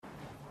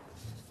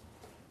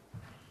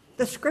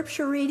The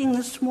scripture reading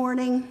this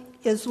morning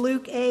is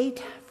Luke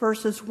 8,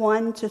 verses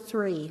 1 to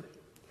 3.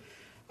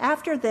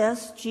 After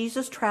this,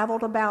 Jesus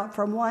traveled about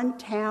from one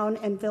town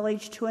and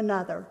village to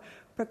another,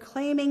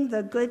 proclaiming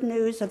the good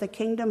news of the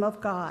kingdom of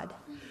God.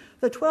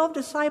 The 12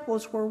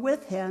 disciples were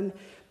with him,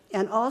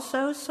 and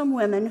also some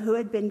women who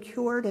had been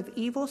cured of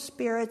evil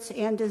spirits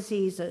and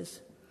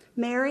diseases.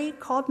 Mary,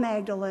 called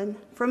Magdalene,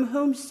 from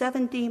whom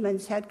 7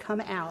 demons had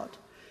come out.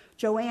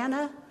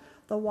 Joanna,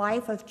 the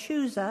wife of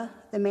Chuza,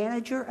 the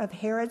manager of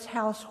Herod's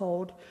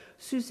household,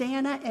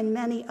 Susanna, and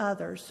many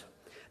others.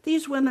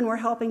 These women were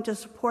helping to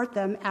support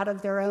them out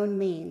of their own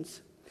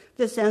means.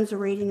 This ends the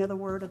reading of the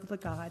word of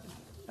God.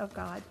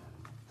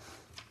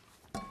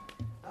 Dolly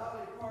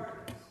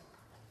Parton's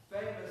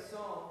famous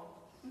song,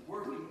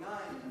 Working 9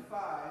 to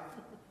 5,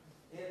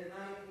 in the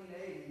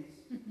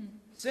 1980s,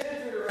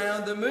 centered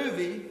around the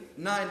movie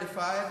 9 to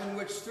 5, in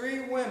which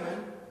 3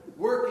 women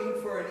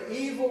working for an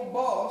evil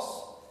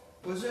boss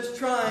was just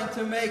trying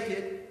to make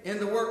it in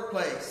the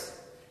workplace.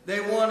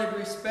 They wanted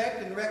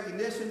respect and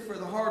recognition for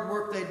the hard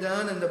work they'd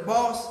done, and the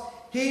boss,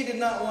 he did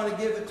not want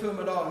to give it to them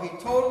at all. He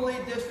totally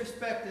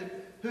disrespected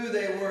who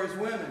they were as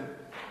women.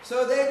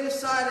 So they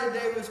decided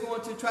they was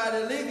going to try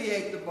to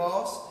alleviate the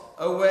boss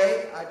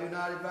away. I do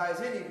not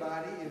advise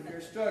anybody if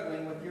you're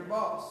struggling with your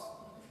boss.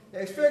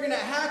 They're figuring out,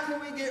 how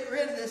can we get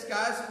rid of this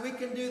guy so we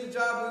can do the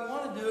job we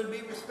want to do and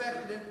be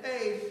respected and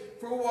paid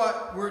for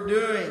what we're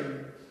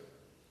doing?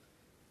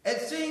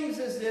 It seems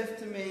as if,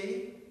 to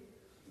me,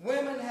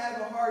 women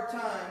have a hard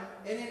time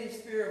in any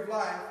sphere of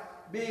life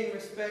being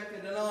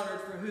respected and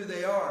honored for who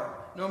they are,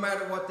 no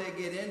matter what they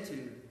get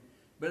into.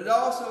 But it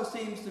also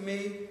seems to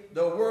me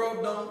the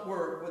world don't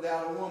work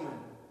without a woman,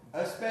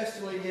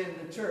 especially in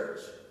the church.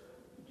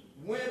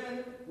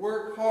 Women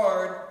work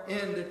hard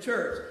in the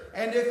church.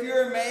 And if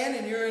you're a man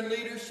and you're in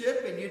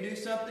leadership and you do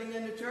something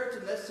in the church,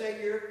 and let's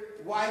say your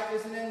wife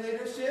isn't in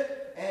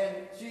leadership and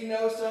she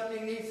knows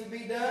something needs to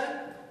be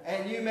done,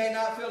 and you may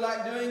not feel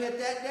like doing it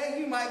that day,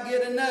 you might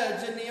get a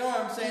nudge in the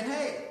arm saying,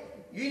 hey,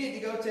 you need to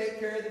go take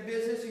care of the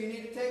business you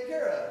need to take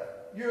care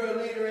of. You're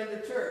a leader in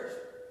the church.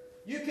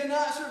 You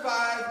cannot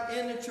survive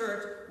in the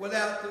church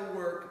without the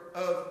work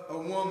of a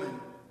woman.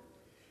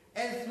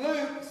 And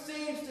Luke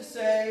seems to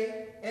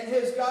say in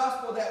his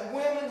gospel that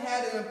women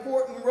had an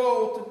important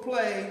role to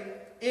play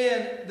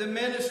in the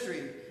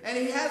ministry. And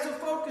he has a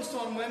focus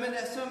on women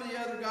that some of the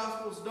other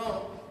gospels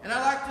don't. And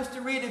I'd like just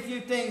to read a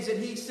few things that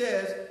he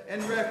says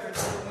in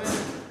reference to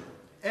women.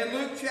 In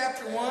Luke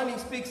chapter 1, he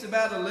speaks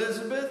about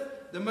Elizabeth,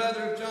 the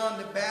mother of John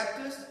the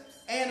Baptist,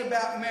 and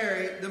about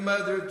Mary, the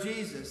mother of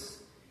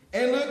Jesus.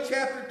 In Luke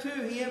chapter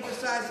 2, he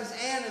emphasizes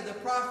Anna, the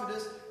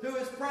prophetess, who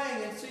is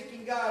praying and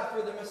seeking God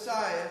for the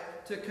Messiah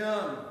to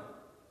come.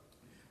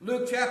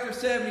 Luke chapter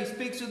 7, he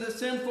speaks of the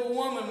sinful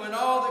woman when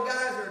all the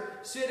guys are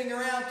sitting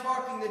around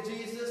talking to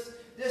Jesus.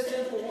 This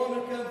sinful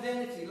woman comes in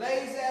and she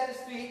lays at his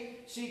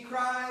feet, she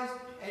cries,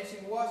 and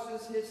she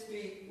washes his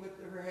feet with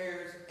her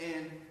hairs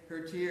and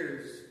her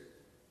tears.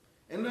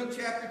 In Luke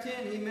chapter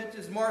 10, he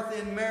mentions Martha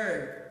and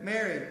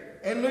Mary.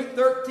 In Luke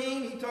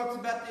 13, he talks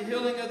about the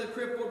healing of the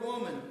crippled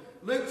woman.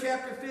 Luke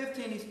chapter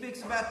 15, he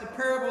speaks about the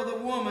parable of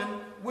the woman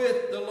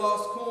with the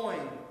lost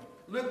coin.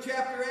 Luke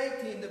chapter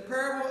 18, the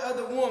parable of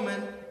the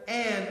woman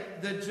and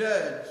the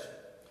judge.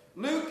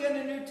 Luke and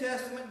the New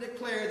Testament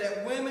declare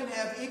that women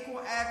have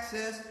equal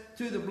access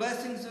to the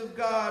blessings of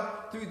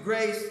God through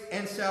grace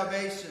and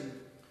salvation.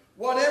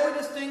 Whatever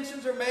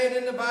distinctions are made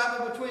in the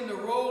Bible between the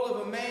role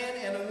of a man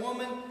and a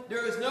woman,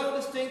 there is no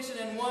distinction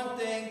in one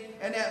thing,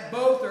 and that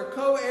both are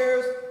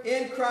co-heirs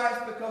in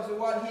Christ because of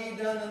what he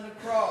done on the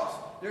cross.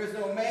 There's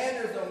no man,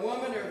 there's no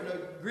woman, there's no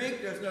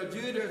Greek, there's no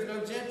Jew, there's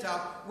no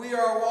Gentile. We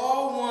are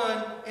all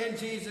one in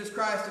Jesus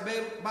Christ.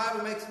 The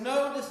Bible makes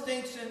no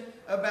distinction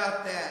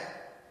about that.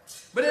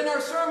 But in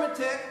our sermon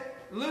text,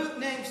 Luke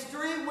names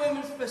 3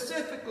 women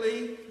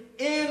specifically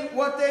in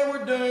what they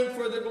were doing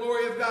for the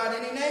glory of God.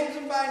 And he names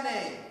them by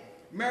name.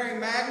 Mary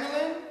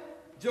Magdalene,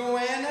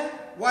 Joanna,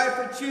 wife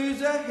of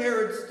Chuza,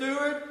 Herod's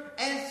steward,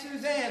 and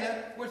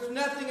Susanna, which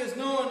nothing is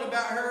known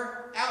about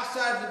her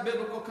outside the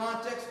biblical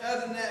context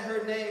other than that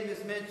her name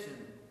is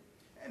mentioned.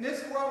 And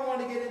this is where I want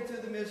to get into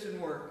the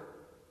mission work.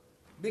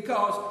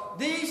 Because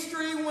these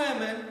 3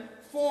 women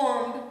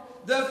formed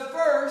the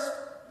first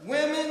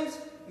women's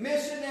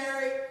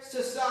missionary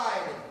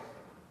society.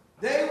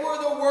 They were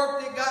the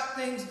work that got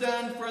things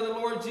done for the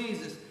Lord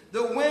Jesus.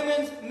 The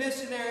Women's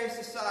Missionary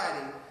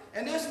Society.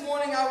 And this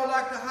morning I would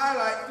like to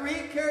highlight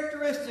 3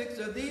 characteristics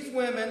of these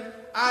women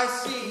I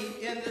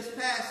see in this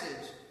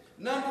passage.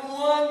 Number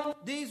 1,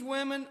 these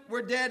women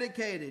were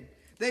dedicated.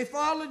 They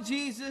followed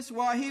Jesus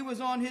while he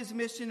was on his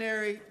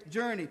missionary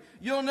journey.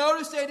 You'll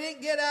notice they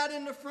didn't get out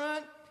in the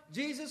front.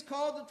 Jesus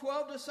called the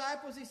 12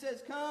 disciples. He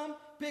says, come,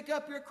 pick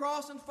up your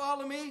cross and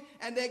follow me.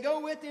 And they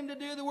go with him to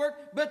do the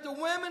work. But the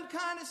women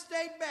kind of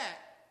stayed back.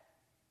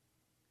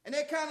 And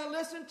they kind of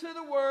listened to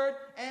the word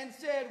and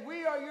said,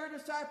 we are your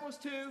disciples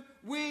too.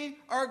 We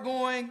are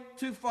going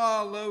to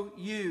follow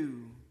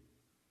you.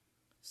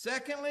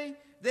 Secondly,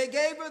 they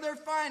gave of their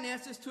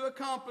finances to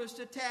accomplish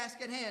the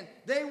task at hand.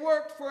 They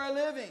worked for a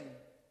living.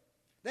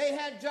 They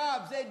had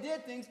jobs, they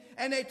did things,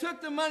 and they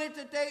took the money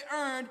that they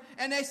earned,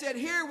 and they said,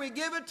 here, we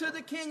give it to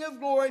the King of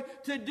Glory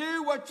to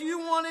do what you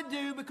want to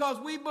do because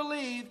we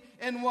believe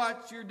in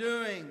what you're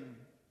doing.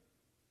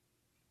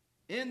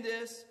 In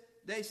this,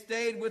 they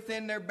stayed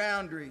within their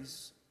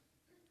boundaries.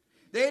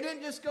 They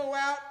didn't just go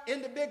out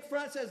in the big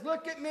front and says,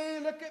 look at me,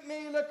 look at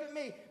me, look at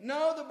me.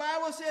 No, the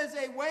Bible says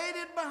they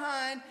waited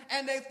behind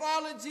and they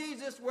followed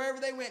Jesus wherever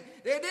they went.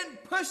 They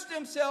didn't push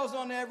themselves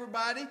on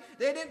everybody.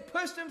 They didn't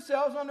push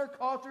themselves on their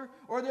culture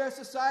or their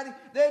society.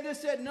 They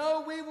just said,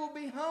 no, we will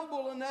be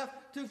humble enough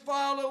to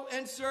follow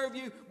and serve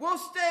you. We'll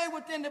stay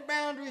within the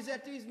boundaries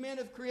that these men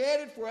have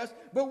created for us,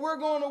 but we're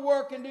going to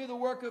work and do the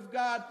work of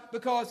God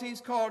because he's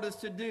called us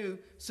to do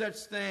such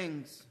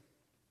things.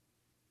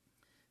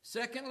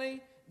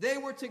 Secondly, they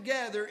were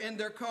together in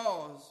their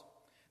cause.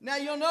 Now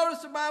you'll notice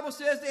the Bible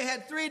says they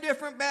had 3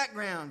 different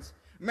backgrounds.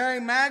 Mary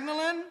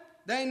Magdalene,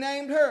 they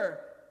named her.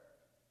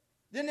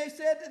 Then they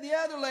said to the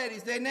other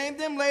ladies, they named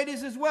them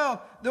ladies as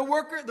well. The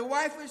wife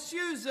of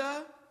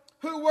Chuza,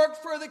 who worked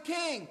for the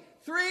king.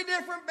 3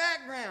 different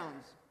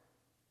backgrounds.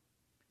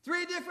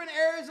 3 different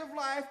areas of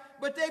life,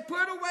 but they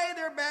put away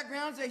their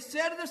backgrounds. They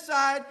set it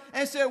aside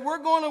and said, we're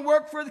going to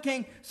work for the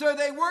king. So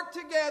they worked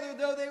together,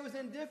 though they was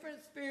in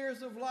different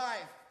spheres of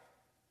life.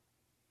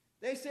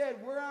 They said,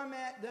 where I'm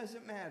at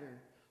doesn't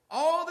matter.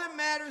 All that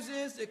matters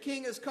is the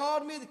king has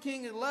called me, the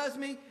king loves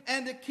me,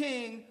 and the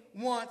king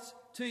wants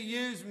to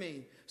use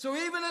me. So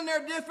even in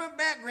their different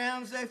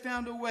backgrounds, they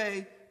found a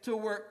way to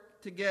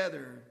work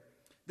together.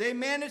 They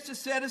managed to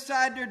set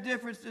aside their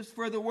differences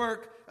for the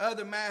work of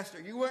the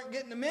master. You weren't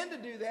getting the men to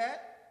do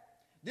that.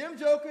 Them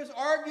jokers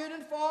argued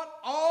and fought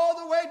all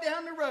the way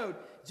down the road.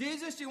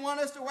 Jesus, you want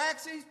us to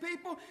wax these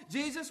people?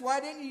 Jesus,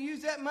 why didn't you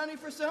use that money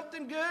for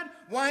something good?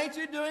 Why ain't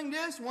you doing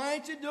this? Why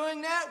ain't you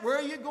doing that? Where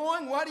are you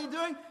going? What are you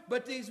doing?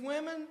 But these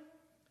women,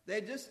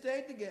 they just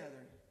stayed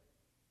together.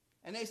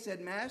 And they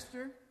said,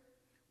 Master,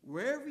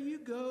 wherever you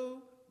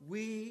go,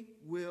 we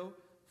will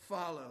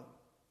follow.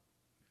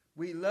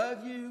 We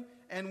love you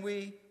and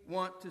we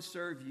want to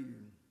serve you.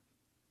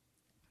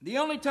 The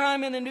only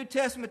time in the New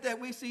Testament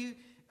that we see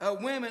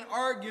women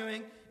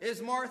arguing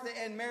is Martha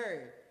and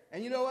Mary.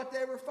 And you know what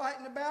they were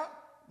fighting about?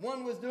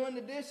 One was doing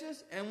the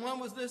dishes and one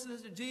was listening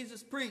to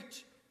Jesus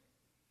preach.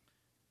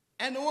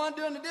 And the one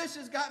doing the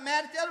dishes got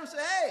mad at the other and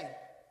said, hey,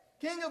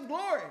 King of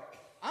Glory,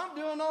 I'm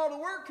doing all the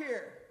work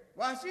here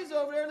while she's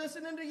over there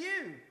listening to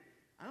you.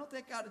 I don't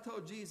think I'd have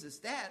told Jesus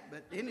that,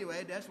 but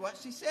anyway, that's what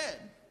she said.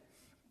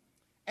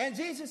 And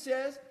Jesus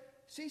says,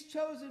 she's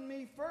chosen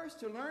me first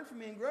to learn from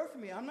me and grow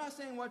from me. I'm not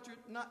saying what you're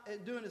not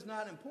doing is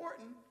not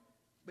important,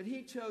 but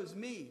he chose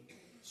me.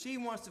 She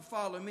wants to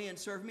follow me and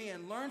serve me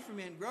and learn from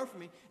me and grow from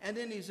me, and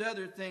then these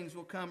other things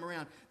will come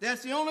around.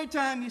 That's the only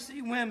time you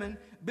see women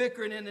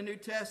bickering in the New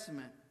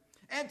Testament.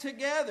 And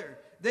together,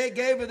 they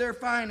gave her their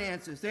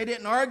finances. They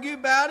didn't argue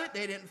about it.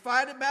 They didn't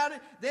fight about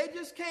it. They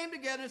just came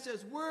together and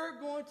says, we're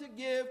going to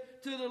give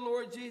to the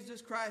Lord Jesus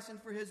Christ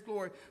and for his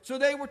glory. So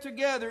they were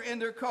together in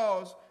their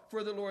cause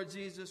for the Lord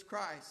Jesus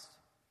Christ.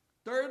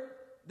 Third,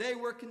 they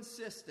were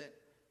consistent.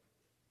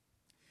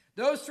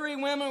 Those 3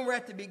 women were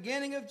at the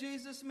beginning of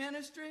Jesus'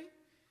 ministry,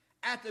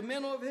 at the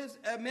middle of his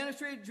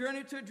ministry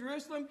journey to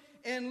Jerusalem.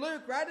 In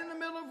Luke, right in the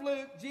middle of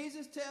Luke,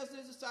 Jesus tells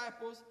his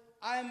disciples,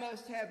 I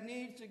must have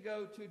need to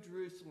go to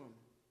Jerusalem.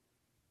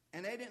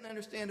 And they didn't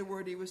understand the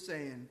word he was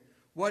saying.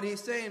 What he's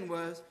saying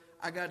was,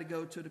 I got to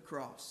go to the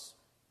cross.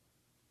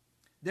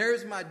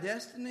 There's my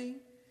destiny,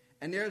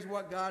 and there's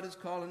what God is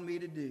calling me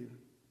to do.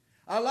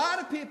 A lot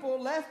of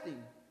people left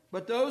him,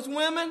 but those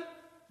women,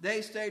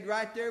 they stayed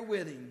right there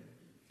with him.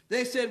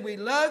 They said, we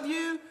love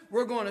you,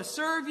 we're going to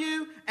serve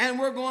you, and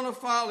we're going to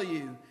follow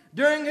you.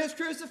 During his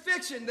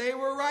crucifixion, they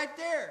were right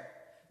there.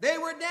 They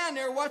were down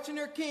there watching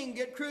their king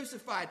get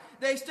crucified.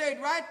 They stayed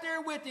right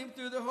there with him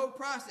through the whole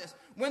process.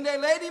 When they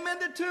laid him in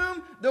the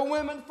tomb, the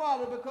women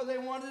followed because they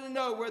wanted to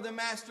know where the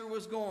master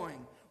was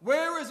going.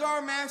 Where is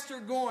our master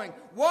going?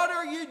 What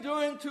are you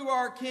doing to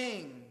our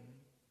king?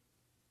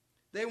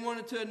 They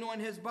wanted to anoint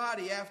his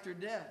body after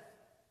death.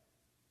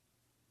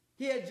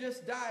 He had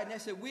just died, and they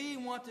said, we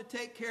want to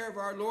take care of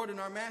our Lord and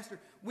our Master.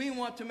 We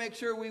want to make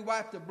sure we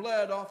wipe the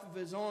blood off of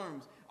his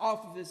arms,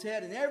 off of his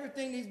head, and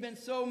everything he's been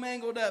so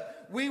mangled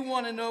up. We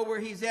want to know where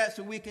he's at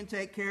so we can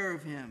take care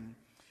of him.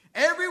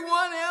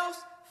 Everyone else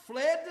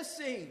fled the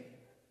scene.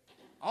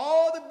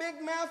 All the big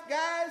mouth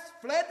guys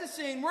fled the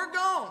scene. We're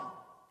gone.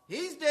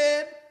 He's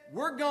dead.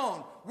 We're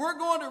gone. We're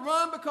going to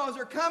run because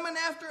they're coming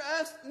after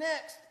us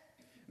next.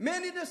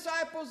 Many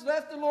disciples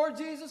left the Lord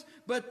Jesus,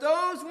 but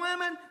those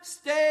women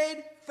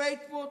stayed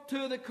faithful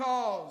to the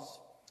cause.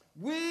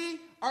 We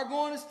are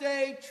going to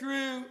stay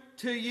true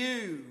to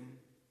you.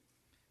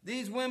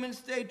 These women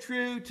stayed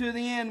true to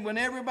the end. When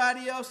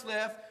everybody else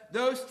left,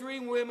 those 3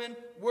 women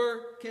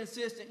were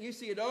consistent. You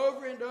see it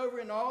over and over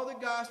in all the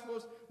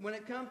Gospels. When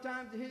it comes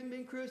time to him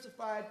being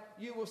crucified,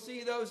 you will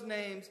see those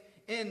names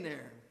in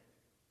there.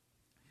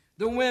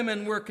 The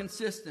women were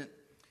consistent.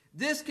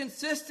 This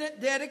consistent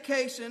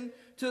dedication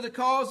to the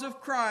cause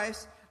of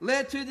Christ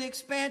led to the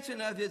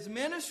expansion of his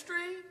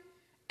ministry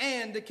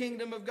and the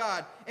kingdom of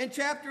God. In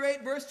chapter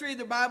 8, verse 3,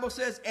 the Bible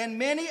says, and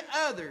many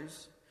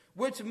others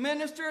which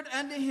ministered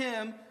unto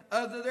him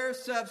of their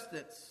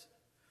substance.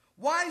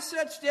 Why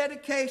such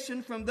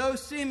dedication from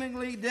those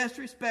seemingly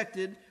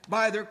disrespected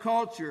by their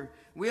culture?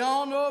 We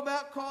all know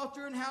about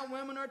culture and how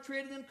women are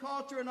treated in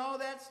culture and all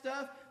that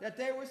stuff, that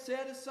they were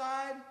set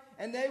aside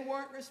and they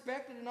weren't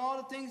respected and all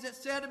the things that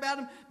said about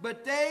them,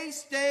 but they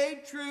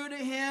stayed true to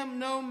him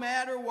no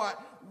matter what.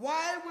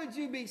 Why would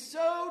you be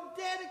so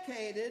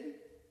dedicated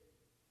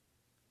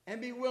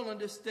and be willing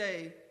to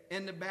stay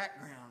in the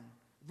background?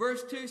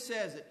 Verse 2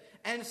 says it,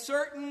 and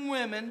certain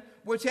women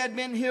which had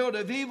been healed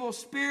of evil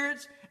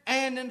spirits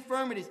and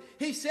infirmities.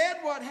 He said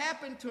what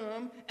happened to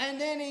them,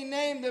 and then he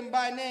named them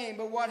by name,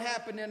 but what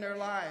happened in their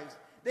lives.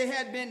 They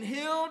had been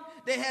healed,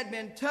 they had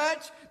been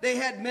touched, they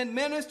had been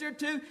ministered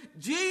to.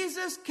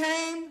 Jesus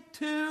came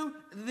to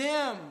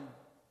them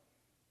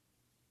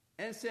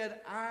and said,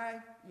 I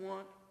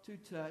want to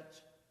touch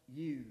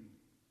you.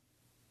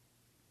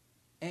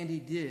 And he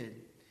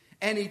did.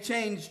 And he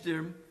changed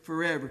them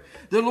forever.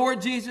 The Lord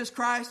Jesus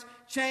Christ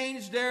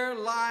changed their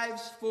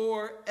lives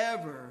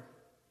forever.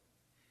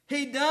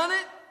 He done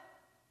it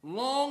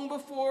long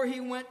before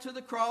he went to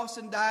the cross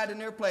and died in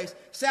their place.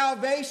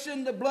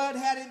 Salvation, the blood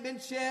hadn't been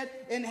shed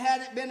and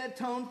hadn't been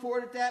atoned for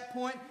it at that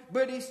point,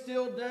 but he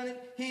still done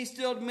it. He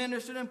still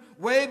ministered them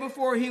way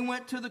before he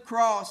went to the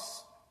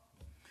cross.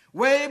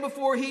 Way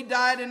before he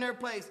died in their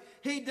place.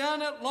 He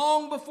done it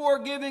long before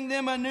giving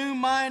them a new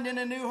mind and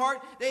a new heart.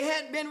 They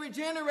hadn't been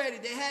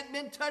regenerated. They hadn't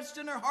been touched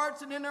in their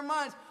hearts and in their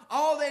minds.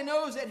 All they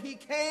know is that he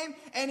came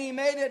and he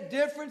made a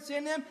difference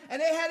in them.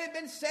 And they hadn't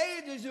been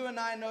saved as you and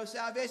I know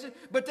salvation,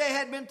 but they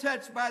had been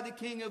touched by the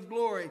King of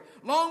Glory.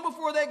 Long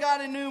before they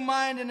got a new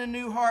mind and a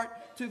new heart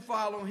to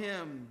follow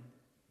him.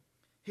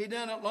 He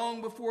done it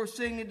long before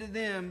singing to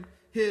them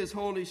his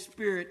Holy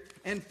Spirit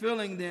and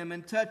filling them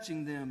and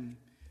touching them.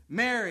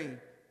 Mary,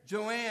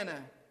 Joanna,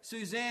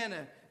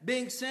 Susanna,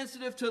 being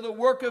sensitive to the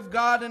work of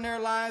God in their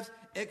lives,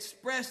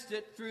 expressed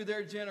it through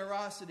their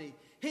generosity.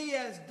 He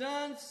has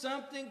done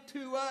something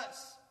to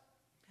us,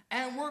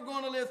 and we're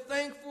going to live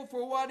thankful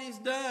for what he's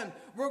done.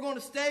 We're going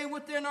to stay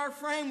within our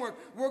framework.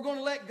 We're going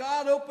to let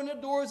God open the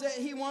doors that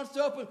he wants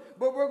to open,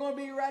 but we're going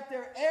to be right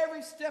there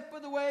every step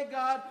of the way,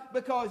 God,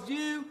 because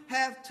you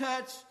have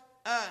touched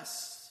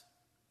us.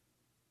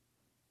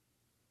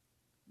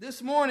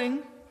 This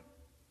morning,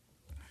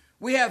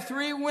 we have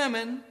 3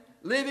 women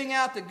living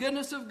out the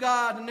goodness of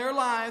God in their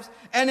lives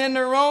and in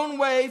their own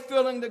way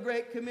filling the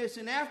Great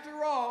Commission.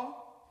 After all,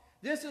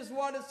 this is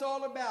what it's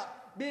all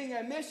about. Being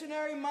a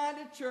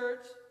missionary-minded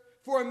church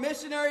for a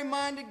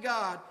missionary-minded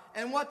God.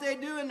 And what they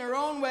do in their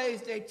own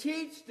ways, they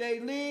teach, they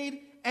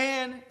lead,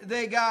 and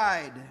they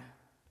guide.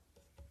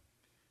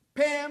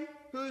 Pam,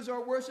 who's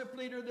our worship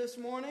leader this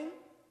morning,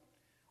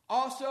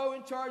 also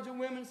in charge of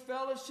women's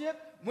fellowship.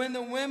 When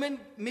the women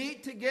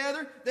meet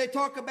together, they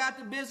talk about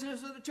the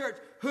business of the church.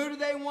 Who do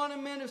they want to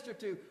minister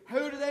to?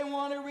 Who do they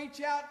want to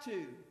reach out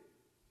to?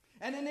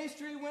 And then these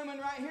 3 women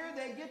right here,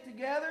 they get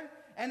together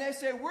and they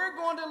say, we're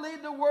going to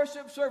lead the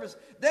worship service.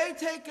 They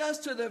take us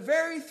to the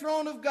very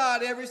throne of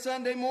God every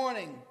Sunday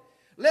morning.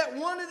 Let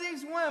one of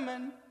these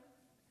women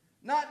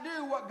not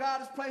do what God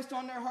has placed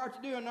on their heart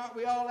to do, and aren't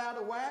we all out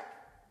of whack?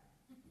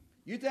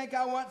 You think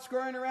I wasn't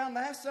scurrying around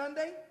last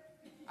Sunday?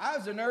 I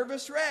was a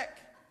nervous wreck.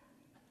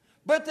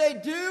 But they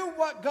do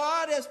what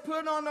God has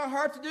put on their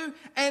heart to do,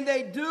 and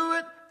they do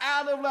it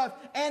out of love.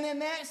 And in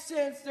that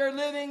sense, they're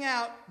living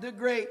out the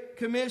Great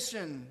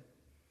Commission.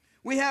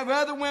 We have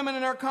other women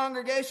in our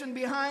congregation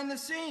behind the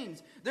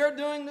scenes. They're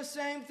doing the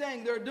same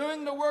thing. They're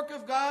doing the work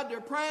of God.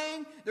 They're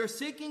praying. They're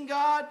seeking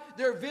God.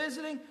 They're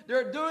visiting.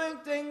 They're doing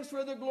things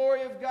for the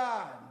glory of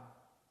God.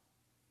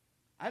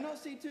 I don't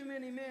see too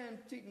many men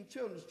teaching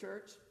children's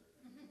church.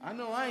 I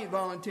know I ain't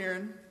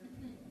volunteering.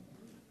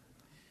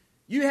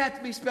 You have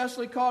to be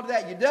specially called to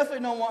that. You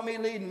definitely don't want me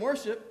leading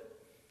worship.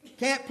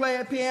 Can't play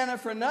a piano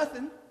for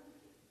nothing.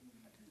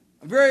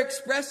 I'm very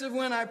expressive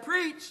when I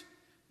preach,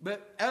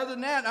 but other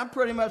than that, I'm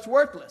pretty much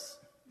worthless.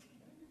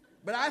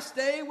 But I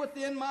stay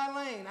within my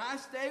lane. I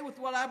stay with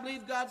what I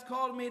believe God's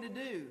called me to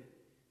do.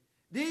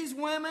 These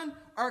women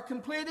are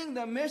completing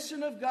the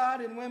mission of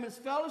God in women's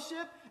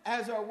fellowship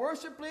as our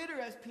worship leader,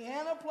 as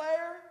piano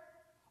player.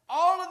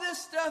 All of this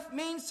stuff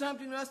means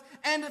something to us,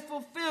 and it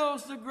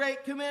fulfills the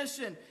Great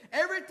Commission.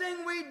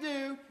 Everything we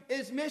do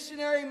is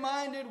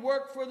missionary-minded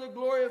work for the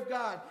glory of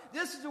God.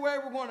 This is the way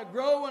we're going to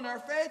grow in our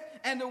faith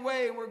and the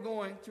way we're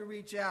going to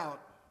reach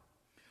out.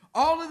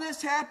 All of this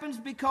happens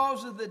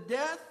because of the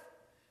death,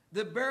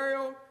 the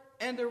burial,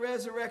 and the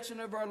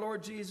resurrection of our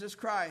Lord Jesus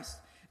Christ.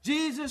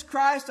 Jesus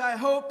Christ, I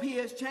hope he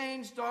has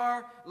changed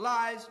our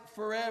lives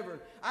forever.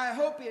 I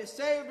hope he has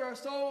saved our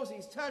souls.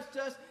 He's touched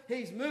us.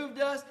 He's moved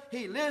us.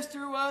 He lives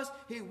through us.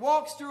 He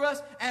walks through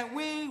us. And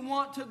we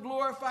want to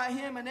glorify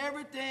him in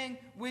everything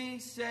we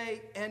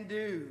say and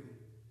do.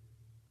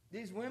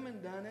 These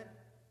women done it.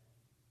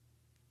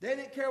 They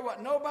didn't care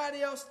what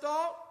nobody else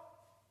thought.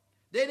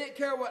 They didn't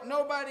care what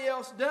nobody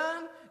else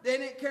done. They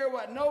didn't care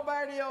what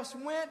nobody else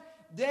went.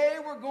 they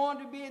were going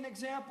to be an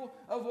example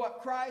of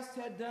what Christ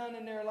had done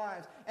in their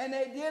lives. And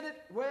they did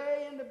it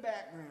way in the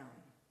background.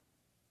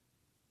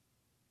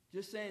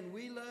 Just saying,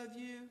 we love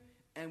you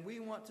and we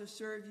want to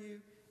serve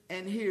you.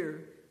 And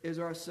here is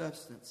our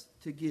substance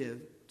to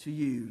give to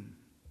you.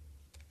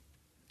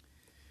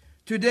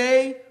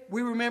 Today,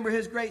 we remember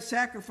his great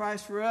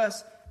sacrifice for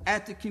us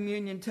at the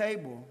communion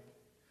table.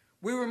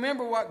 We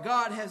remember what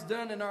God has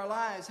done in our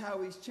lives,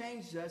 how he's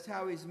changed us,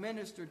 how he's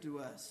ministered to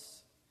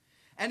us.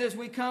 And as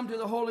we come to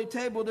the holy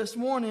table this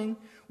morning,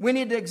 we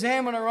need to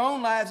examine our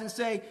own lives and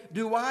say,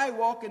 do I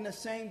walk in the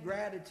same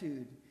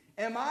gratitude?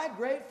 Am I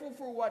grateful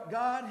for what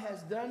God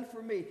has done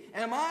for me?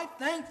 Am I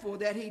thankful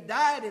that he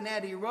died and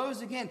that he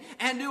rose again?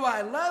 And do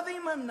I love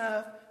him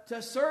enough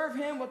to serve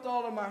him with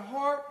all of my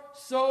heart,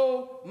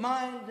 soul,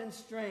 mind, and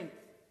strength?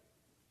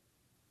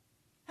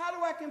 How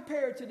do I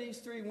compare to these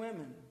three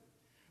women?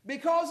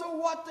 Because of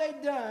what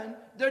they'd done,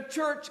 the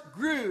church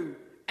grew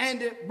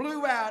and it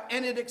blew out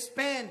and it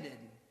expanded.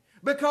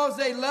 Because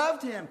they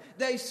loved him,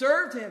 they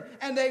served him,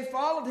 and they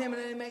followed him,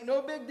 and they make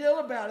no big deal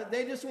about it.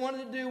 They just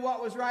wanted to do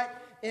what was right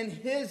in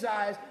his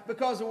eyes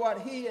because of what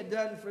he had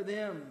done for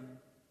them.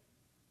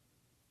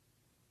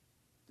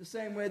 The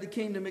same way the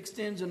kingdom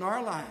extends in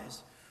our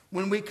lives.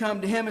 When we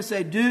come to him and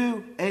say,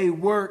 do a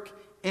work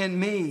in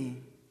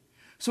me.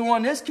 So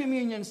on this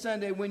communion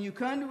Sunday, when you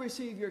come to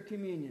receive your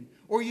communion,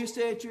 or you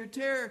stay at your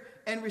chair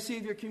and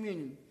receive your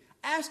communion,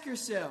 ask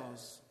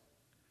yourselves,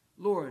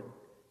 Lord,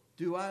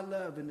 do I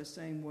love in the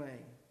same way?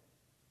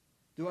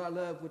 Do I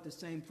love with the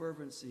same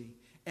fervency?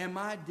 Am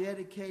I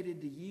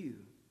dedicated to you?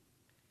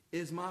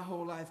 Is my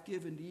whole life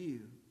given to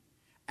you?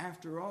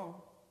 After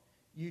all,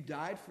 you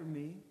died for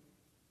me.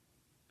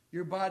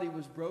 Your body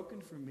was broken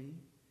for me.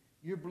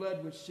 Your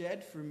blood was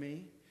shed for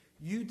me.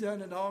 You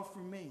done it all for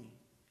me.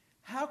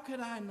 How could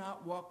I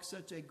not walk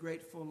such a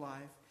grateful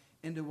life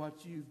into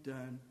what you've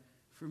done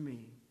for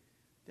me?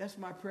 That's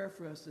my prayer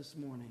for us this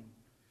morning.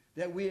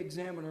 That we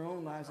examine our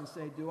own lives and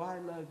say, do I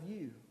love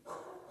you?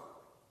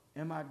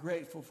 Am I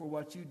grateful for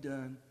what you've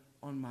done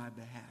on my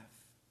behalf?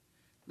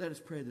 Let us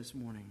pray this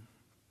morning.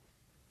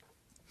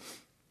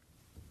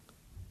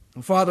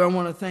 Father, I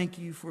want to thank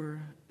you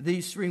for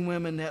these three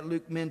women that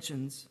Luke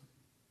mentions.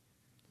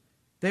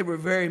 They were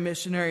very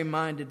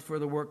missionary-minded for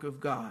the work of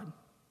God.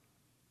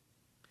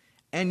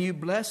 And you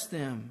blessed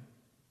them.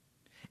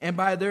 And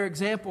by their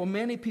example,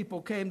 many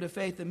people came to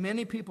faith and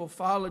many people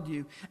followed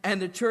you.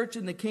 And the church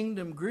and the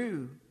kingdom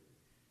grew.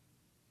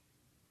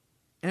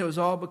 And it was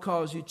all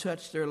because you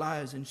touched their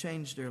lives and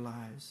changed their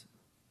lives.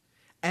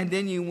 And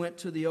then you went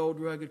to the old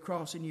rugged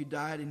cross and you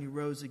died and you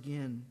rose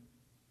again.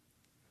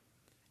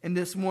 And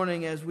this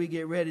morning, as we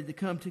get ready to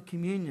come to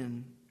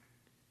communion,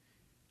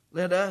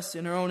 let us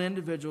in our own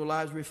individual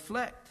lives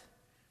reflect.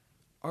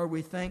 Are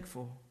we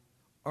thankful?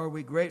 Are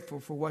we grateful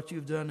for what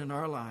you've done in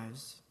our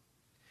lives?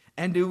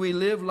 And do we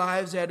live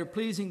lives that are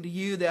pleasing to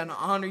you, that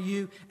honor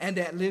you, and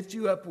that lift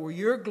you up where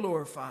you're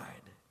glorified?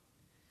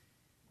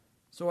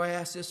 So I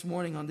ask this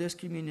morning on this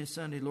Communion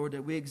Sunday, Lord,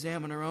 that we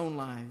examine our own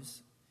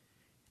lives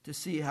to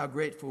see how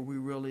grateful we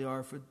really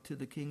are to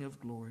the King of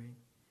Glory.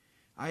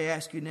 I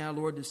ask you now,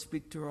 Lord, to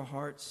speak to our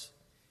hearts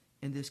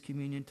in this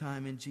communion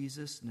time in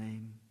Jesus'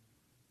 name.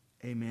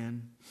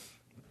 Amen.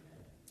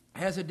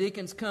 As the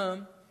deacons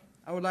come,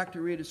 I would like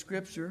to read a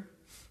scripture.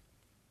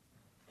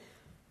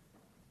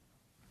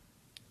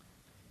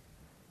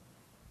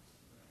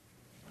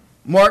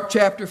 Mark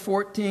chapter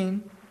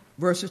 14,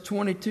 verses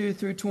 22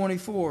 through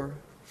 24.